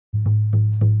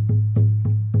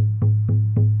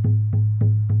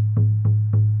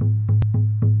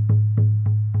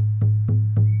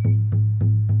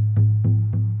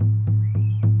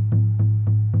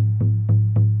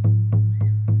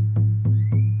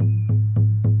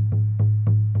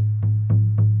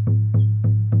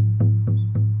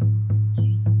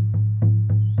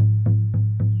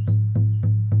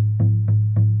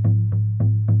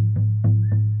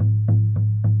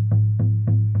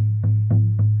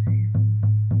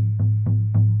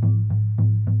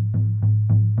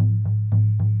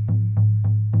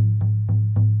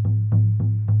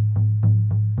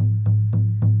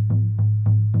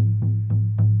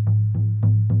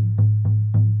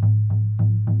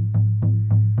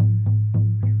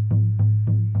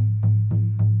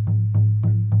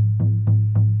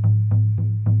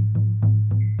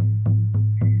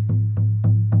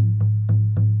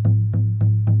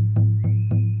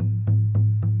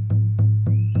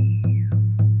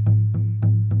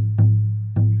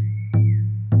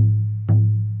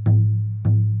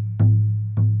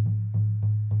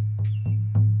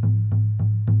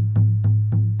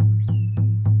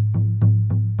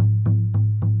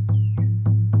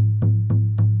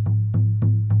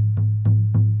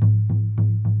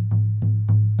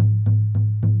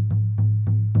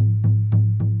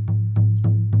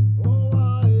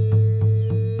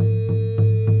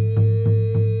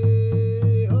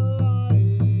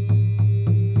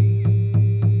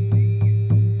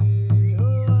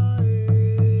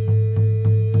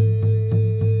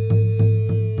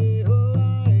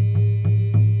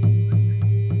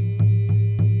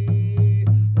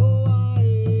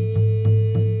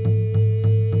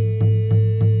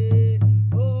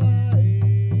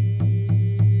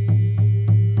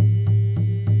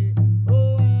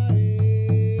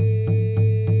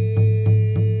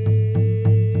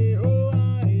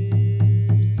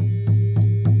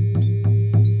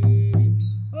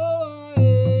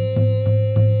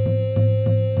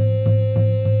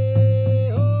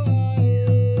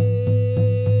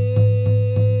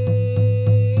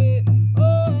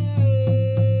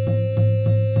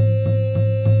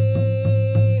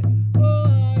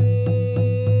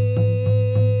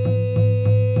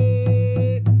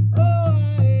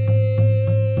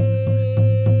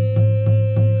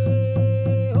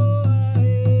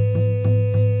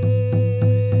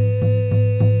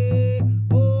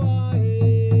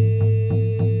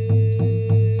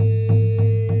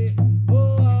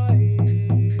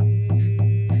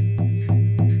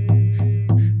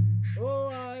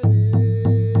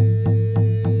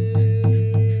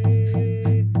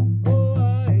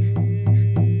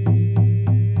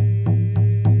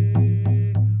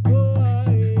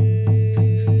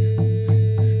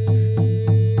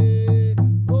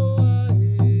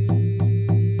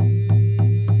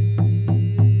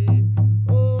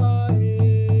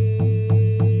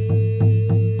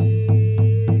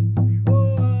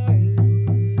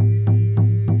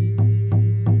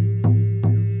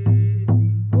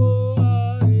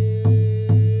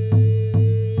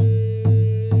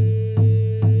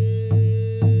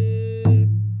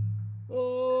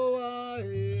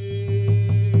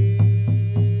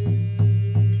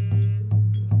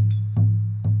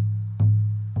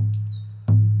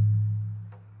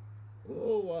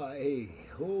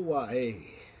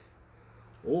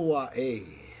Oa-A,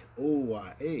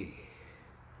 Oa-A.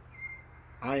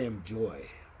 I am joy,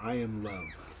 I am love,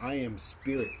 I am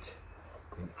spirit,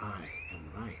 and I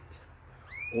am light.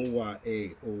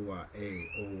 Oa-A, Oa-A,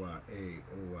 Oa-A,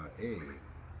 Oa-A.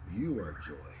 You are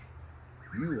joy,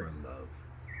 you are love,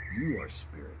 you are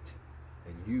spirit,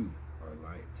 and you are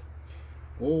light.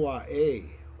 Oa-A,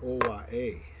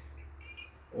 Oa-A,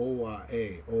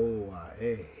 Oa-A,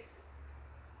 Oa-A.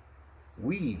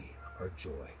 We are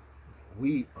joy,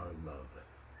 we are love,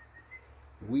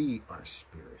 we are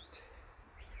spirit,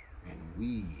 and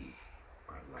we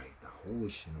are light. Aho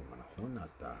shinowana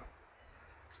honata.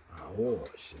 Aho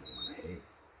shinowana he.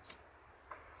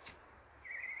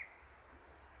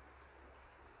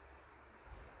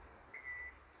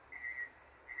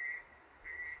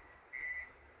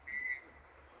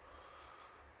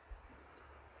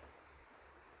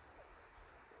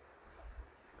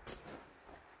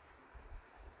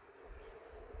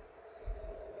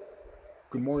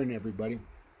 Good morning, everybody,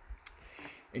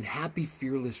 and happy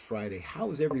Fearless Friday.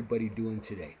 How is everybody doing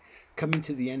today? Coming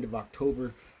to the end of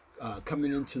October,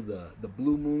 coming into the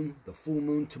blue moon, the full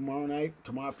moon tomorrow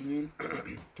afternoon,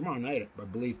 tomorrow night, I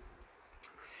believe,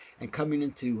 and coming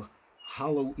into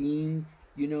Halloween,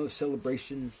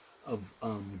 celebration of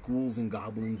ghouls and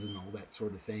goblins and all that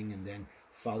sort of thing, and then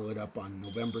follow it up on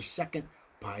November 2nd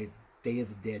by Day of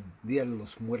the Dead, Dia de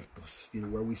los Muertos,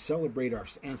 where we celebrate our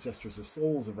ancestors, the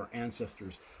souls of our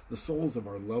ancestors, the souls of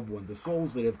our loved ones, the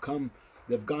souls that have gone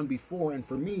before, and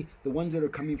for me, the ones that are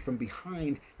coming from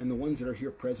behind, and the ones that are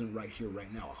here present right here,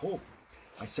 right now.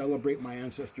 I celebrate my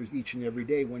ancestors each and every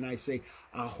day. When I say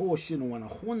Aho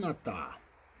Shinowana Honata,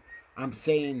 I'm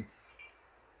saying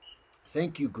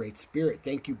thank you, Great Spirit.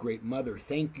 Thank you, Great Mother.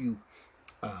 Thank you,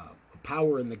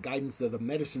 power and the guidance of the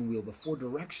medicine wheel, the four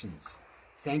directions.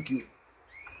 Thank you,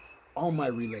 all my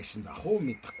relations. Aho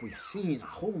mitakuyasin,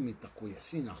 aho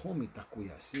mitakuyasin, aho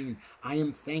mitakuyasin. I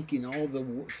am thanking all the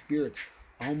spirits,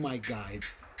 all my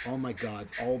guides, all my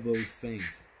gods, all those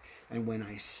things. And when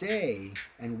I say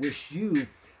and wish you,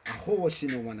 aho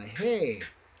shinowana he,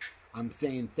 I'm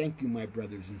saying thank you, my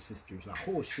brothers and sisters.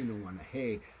 Aho shinowana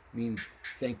he means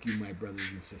thank you, my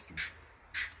brothers and sisters.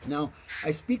 Now, I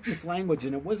speak this language,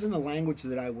 and it wasn't a language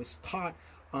that I was taught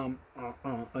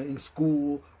in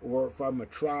school or from a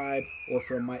tribe or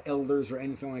from my elders or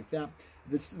anything like that.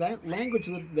 That language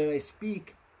that I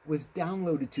speak is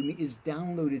downloaded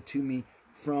to me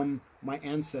from my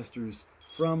ancestors,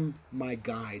 from my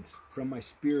guides, from my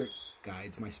spirit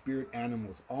guides, my spirit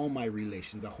animals, all my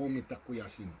relations.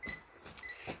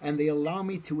 And they allow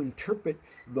me to interpret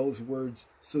those words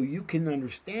so you can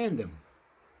understand them,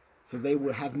 so they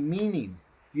will have meaning.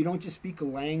 You don't just speak a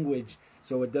language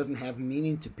so it doesn't have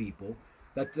meaning to people.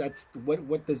 That's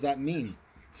what does that mean?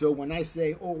 So when I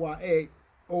say Owa-A,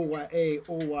 Owa-A,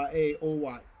 Owa-A,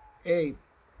 Owa-A,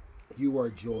 you are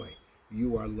joy,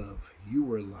 you are love, you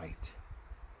are light,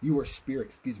 you are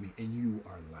spirit, and you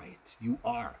are light. You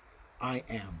are, I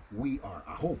am, we are.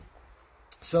 Aho.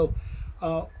 So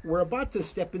we're about to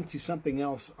step into something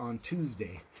else on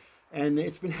Tuesday. And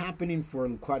it's been happening for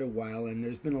quite a while, and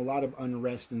there's been a lot of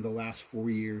unrest in the last 4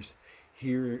 years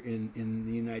here in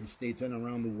the United States and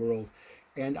around the world.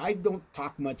 And I don't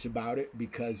talk much about it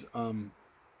because I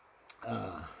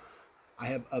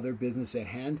have other business at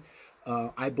hand.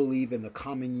 I believe in the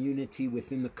common unity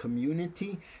within the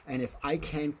community, and if I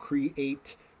can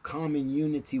create common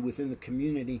unity within the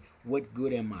community, what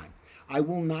good am I? I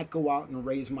will not go out and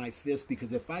raise my fist,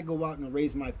 because if I go out and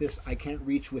raise my fist, I can't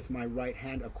reach with my right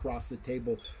hand across the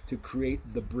table to create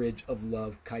the bridge of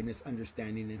love, kindness,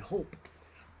 understanding, and hope.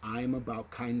 I'm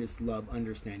about kindness, love,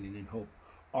 understanding, and hope.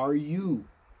 Are you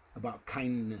about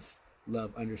kindness,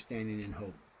 love, understanding, and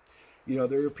hope?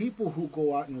 There are people who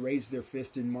go out and raise their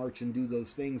fist and march and do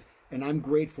those things, and I'm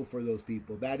grateful for those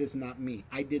people. That is not me.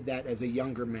 I did that as a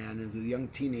younger man, as a young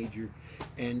teenager,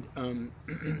 and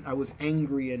I was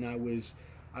angry, and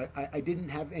I didn't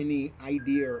have any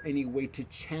idea or any way to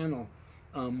channel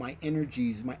my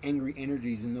energies, my angry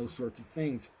energies, and those sorts of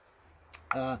things.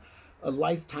 A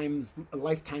lifetime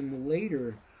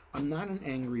later, I'm not an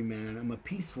angry man. I'm a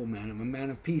peaceful man. I'm a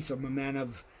man of peace. I'm a man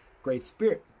of great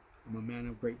spirit. I'm a man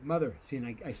of great mother. See,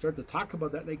 and I start to talk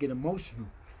about that, and I get emotional,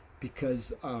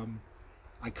 because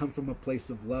I come from a place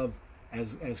of love,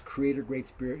 as Creator, Great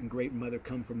Spirit, and Great Mother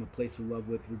come from a place of love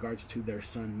with regards to their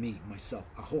son, me, myself.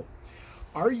 Aho.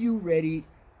 Are you ready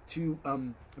to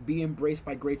be embraced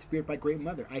by Great Spirit, by Great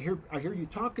Mother? I hear you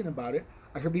talking about it.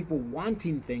 I hear people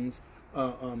wanting things,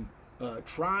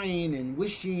 trying and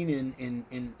wishing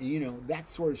and that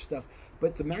sort of stuff.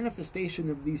 But the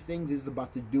manifestation of these things is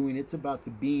about the doing. It's about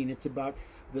the being. It's about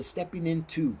the stepping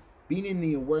into, being in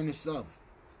the awareness of.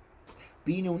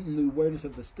 being in the awareness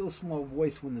of the still small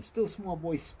voice when the still small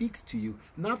voice speaks to you,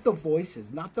 not the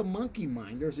voices, not the monkey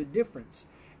mind. There's a difference.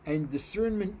 And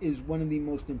discernment is one of the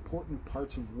most important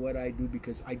parts of what I do,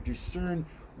 because I discern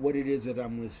what it is that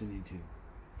I'm listening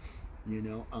to. You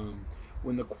know,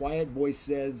 when the quiet voice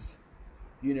says,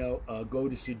 you know, go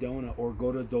to Sedona, or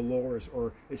go to Dolores,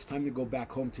 or it's time to go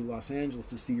back home to Los Angeles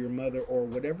to see your mother, or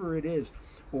whatever it is,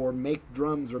 or make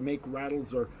drums, or make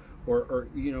rattles, or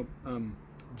you know,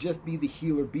 just be the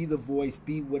healer, be the voice,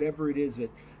 be whatever it is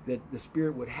that the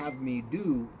Spirit would have me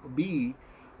be,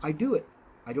 I do it.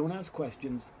 I don't ask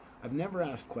questions. I've never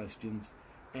asked questions.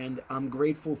 And I'm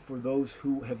grateful for those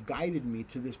who have guided me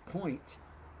to this point,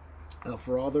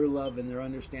 for all their love and their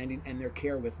understanding and their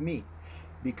care with me.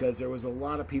 Because there was a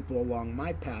lot of people along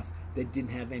my path that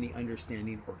didn't have any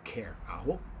understanding or care.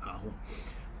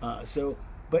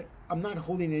 But I'm not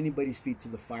holding anybody's feet to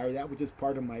the fire. That was just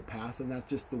part of my path, and that's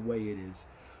just the way it is.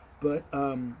 But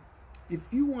if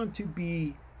you want to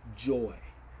be joy,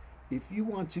 if you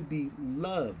want to be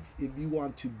love, if you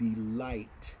want to be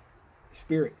light,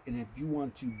 spirit, and if you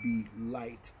want to be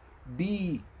light,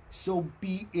 so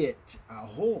be it.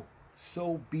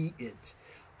 So be it.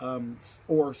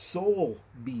 Or soul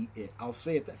be it. I'll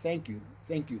say it. Thank you.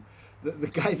 The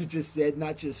guy that just said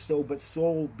not just so, but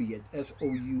soul be it.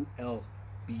 SOUL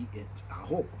be it.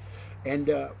 And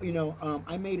you know,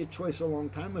 I made a choice a long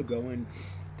time ago, and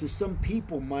to some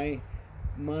people, my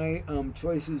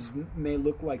choices may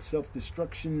look like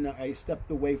self-destruction. I stepped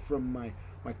away from my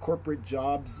corporate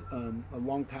jobs a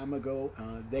long time ago.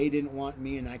 They didn't want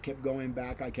me, and I kept going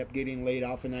back. I kept getting laid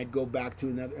off, and I'd go back to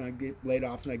another, and I'd get laid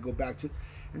off, and I'd go back to.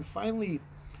 And finally,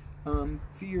 a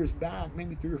few years back,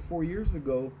 maybe 3 or 4 years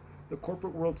ago, the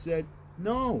corporate world said,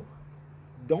 no,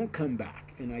 don't come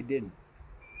back. And I didn't.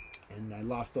 And I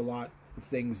lost a lot of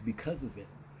things because of it.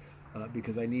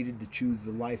 Because I needed to choose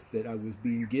the life that I was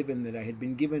being given, that I had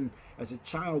been given as a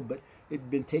child, but it had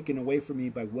been taken away from me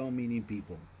by well-meaning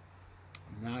people.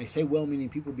 Now, I say well-meaning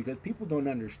people because people don't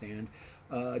understand.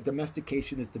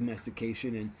 Domestication is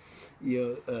domestication, and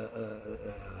you know,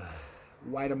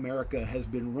 white America has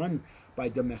been run by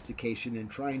domestication and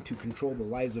trying to control the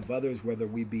lives of others, whether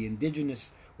we be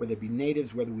indigenous, whether it be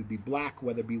natives, whether we be black,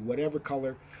 whether it be whatever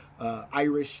color,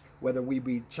 Irish, whether we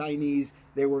be Chinese.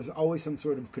 There was always some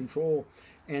sort of control.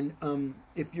 And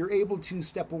if you're able to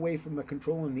step away from the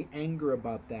control and the anger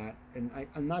about that, and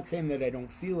I'm not saying that I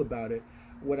don't feel about it,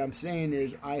 what I'm saying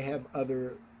is I have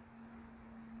other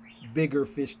bigger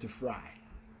fish to fry.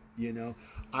 You know,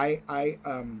 I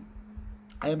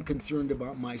am concerned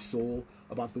about my soul,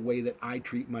 about the way that I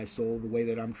treat my soul, the way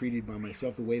that I'm treated by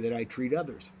myself, the way that I treat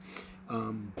others.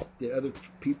 Did other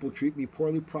people treat me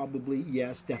poorly? Probably,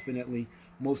 yes, definitely,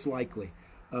 most likely.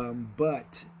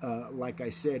 But like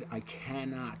I said, I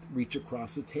cannot reach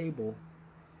across the table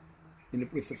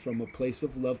from a place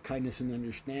of love, kindness, and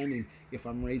understanding if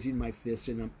I'm raising my fist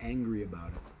and I'm angry about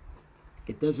it.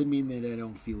 It doesn't mean that I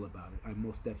don't feel about it. I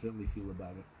most definitely feel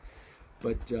about it.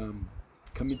 But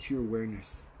come into your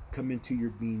awareness, come into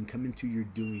your being, come into your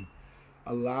doing.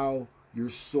 Allow your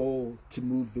soul to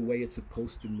move the way it's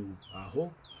supposed to move.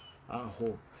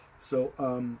 So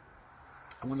I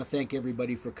want to thank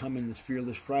everybody for coming this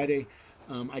Fearless Friday.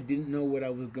 I didn't know what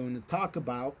I was going to talk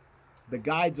about. The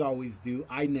guides always do.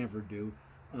 I never do.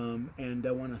 And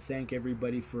I want to thank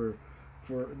everybody for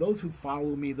those who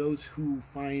follow me, those who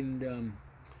find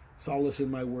solace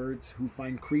in my words, who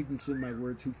find credence in my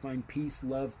words, who find peace,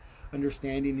 love,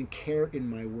 understanding, and care in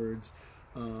my words,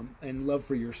 and love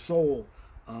for your soul.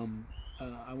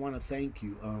 I want to thank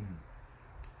you.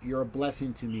 You're a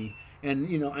blessing to me. And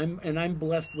you know, I'm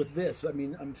blessed with this. I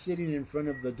mean, I'm sitting in front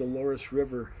of the Dolores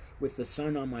River with the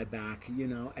sun on my back, you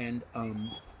know, and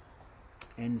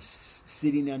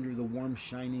sitting under the warm,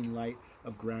 shining light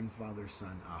of Grandfather's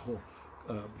Sun.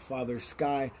 Father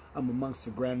Sky. I'm amongst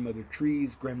the grandmother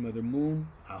trees, grandmother moon.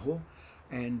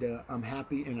 And I'm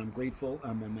happy and I'm grateful.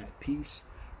 I'm at peace.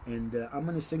 And I'm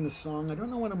going to sing a song. I don't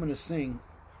know what I'm going to sing,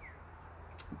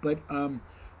 but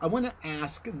I want to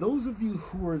ask those of you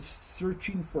who are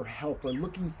searching for help or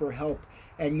looking for help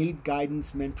and need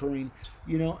guidance, mentoring,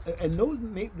 you know, and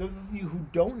those of you who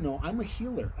don't know, I'm a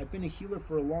healer. I've been a healer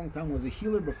for a long time. I was a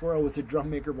healer before I was a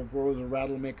drum maker, before I was a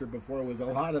rattle maker, before I was a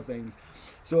lot of things.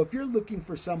 So if you're looking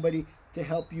for somebody to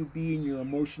help you be in your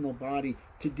emotional body,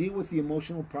 to deal with the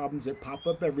emotional problems that pop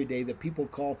up every day that people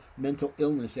call mental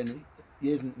illness, and it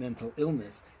isn't mental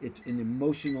illness, it's an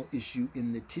emotional issue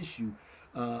in the tissue,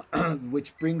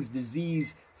 which brings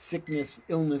disease, sickness,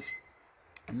 illness,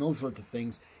 and those sorts of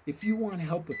things. If you want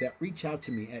help with that, reach out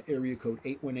to me at area code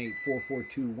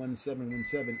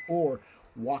 818-442-1717 or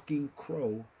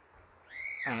walkingcrow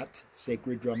at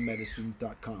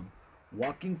sacreddrummedicine.com.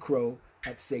 Walking Crow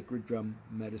at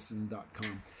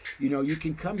sacreddrummedicine.com. You know, you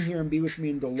can come here and be with me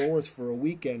in Dolores for a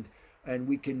weekend, and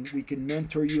we can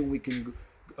mentor you, and we can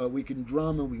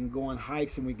drum, and we can go on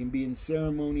hikes, and we can be in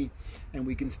ceremony, and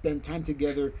we can spend time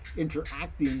together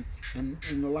interacting and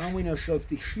allowing ourselves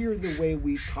to hear the way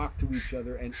we talk to each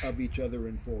other and of each other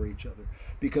and for each other,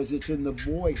 because it's in the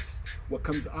voice. What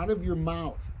comes out of your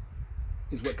mouth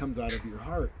is what comes out of your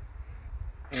heart.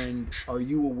 And are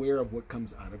you aware of what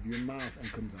comes out of your mouth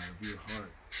and comes out of your heart?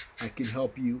 I can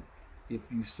help you, if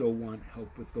you so want,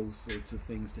 help with those sorts of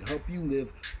things to help you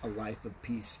live a life of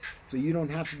peace. So you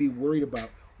don't have to be worried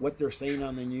about what they're saying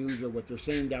on the news, or what they're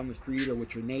saying down the street, or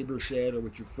what your neighbor said, or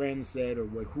what your friend said, or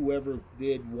what whoever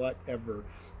did, whatever.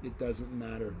 It doesn't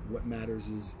matter. What matters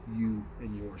is you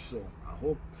and your soul. I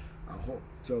hope.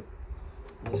 So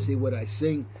let's see what I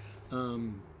sing.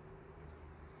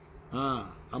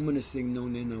 I'm going to sing No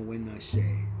Nena Wena She.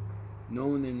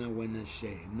 No Nena Wena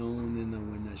She. No Nena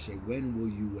Wena She. When will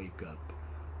you wake up?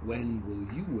 When will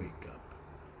you wake up?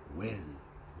 When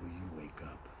will you wake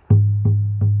up?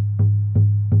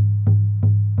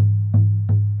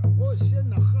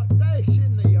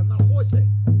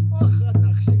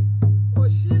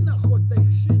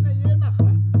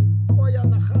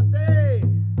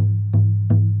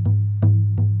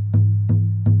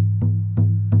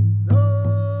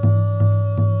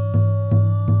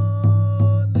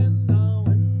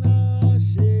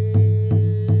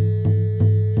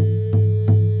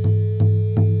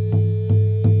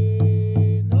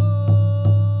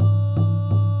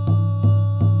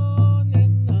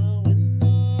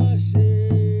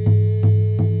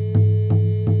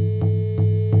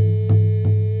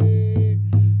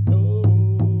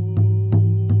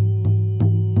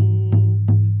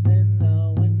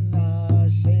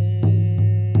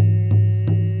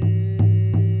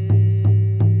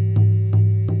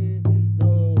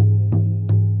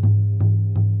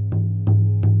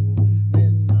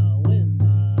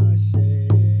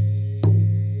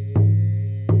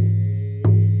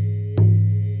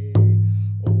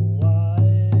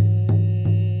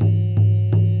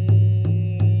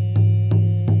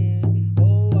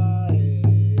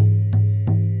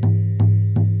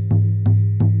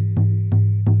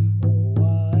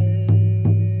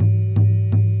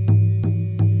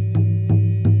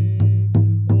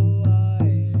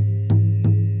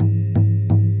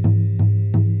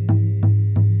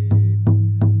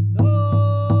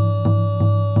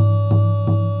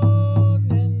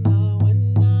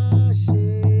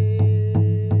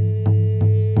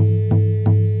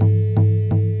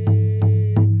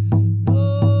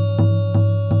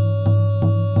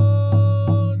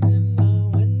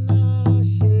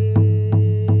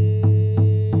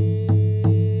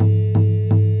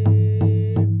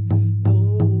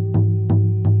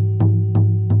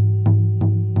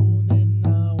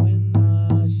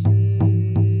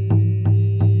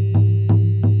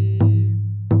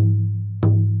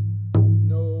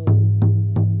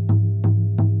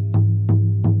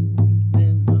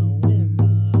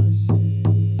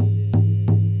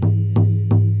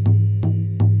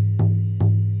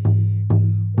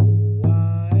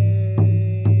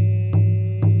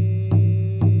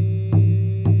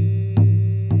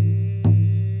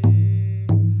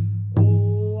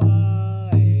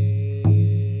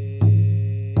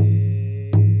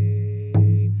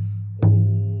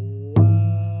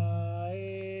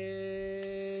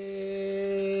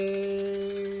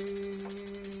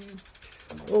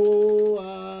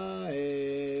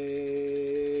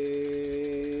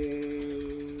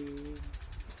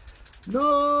 No,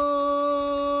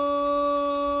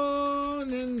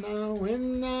 Nena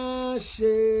Wena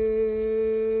She.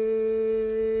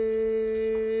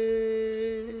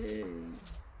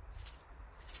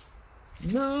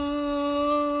 No,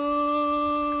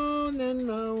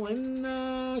 Nena Wena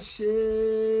She.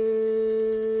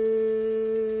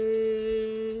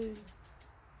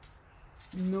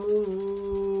 No,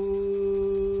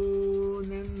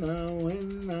 Nena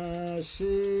Wena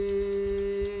She.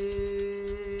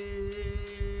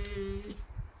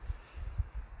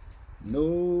 No,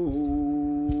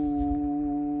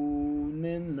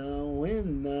 Nena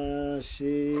Wena She.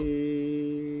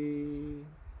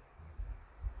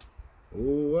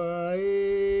 Oh,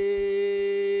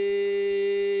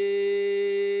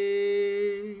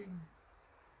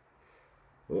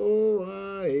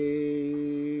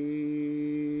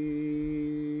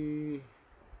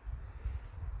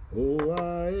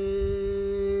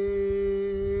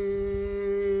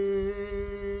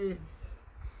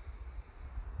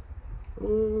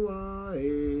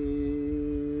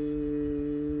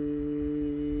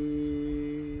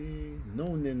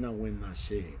 nena when I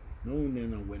say, no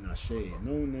nena when I say,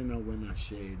 no nena when I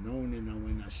say, no nena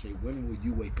when I say. When will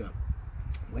you wake up?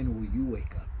 When will you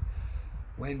wake up?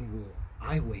 When will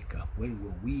I wake up? When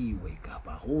will we wake up?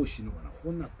 Aho shino wana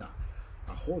honata.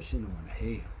 Aho shino wana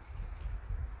hey.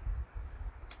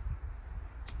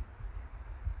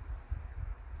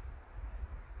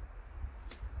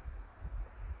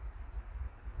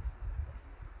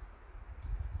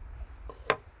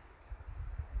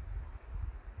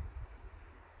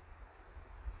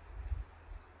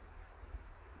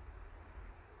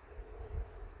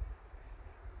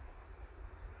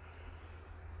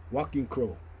 Walking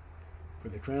Crow for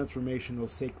the Transformational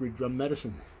Sacred Drum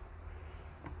Medicine,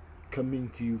 coming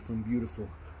to you from beautiful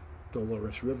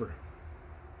Dolores River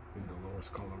in Dolores,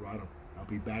 Colorado. I'll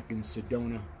be back in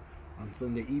Sedona on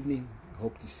Sunday evening.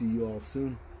 Hope to see you all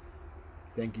soon.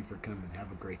 Thank you for coming.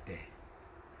 Have a great day.